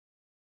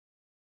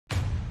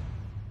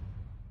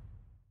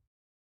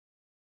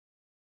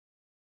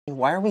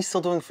why are we still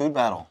doing food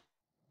battle?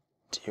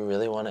 Do you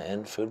really want to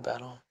end food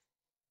battle?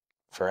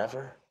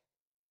 Forever?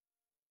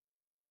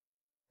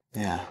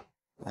 Yeah,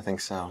 I think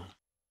so.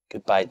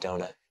 Goodbye,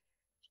 donut.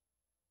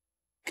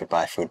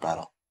 Goodbye, food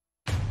battle.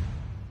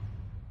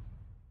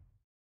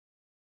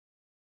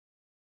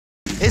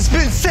 It's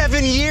been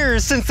 7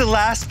 years since the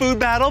last food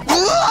battle.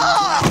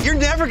 You're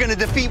never gonna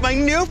defeat my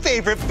new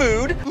favorite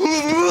food.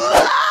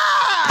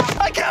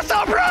 I can't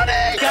stop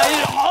running!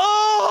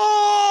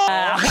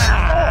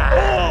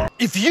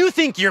 If you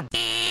think your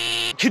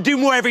could do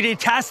more everyday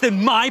tasks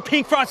than my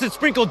pink frosted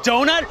sprinkled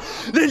donut,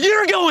 then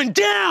you're going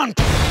down!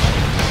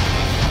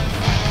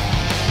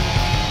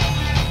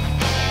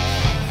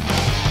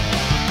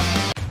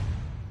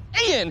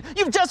 Ian,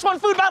 you've just won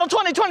Food Battle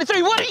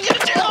 2023. What are you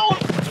gonna do?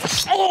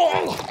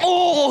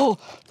 Oh,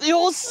 the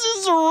old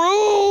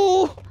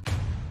scissoroo.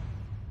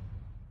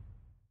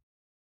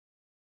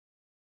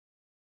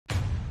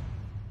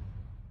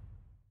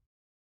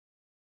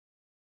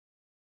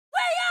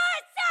 We are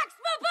Sex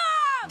Football!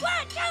 1,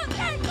 2,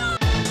 3, 4!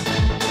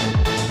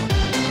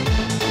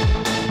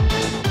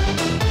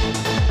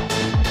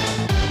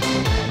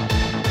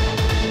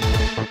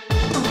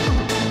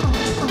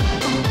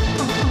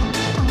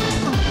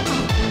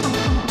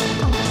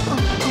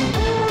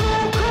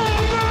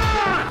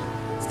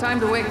 It's time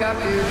to wake up,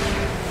 dude.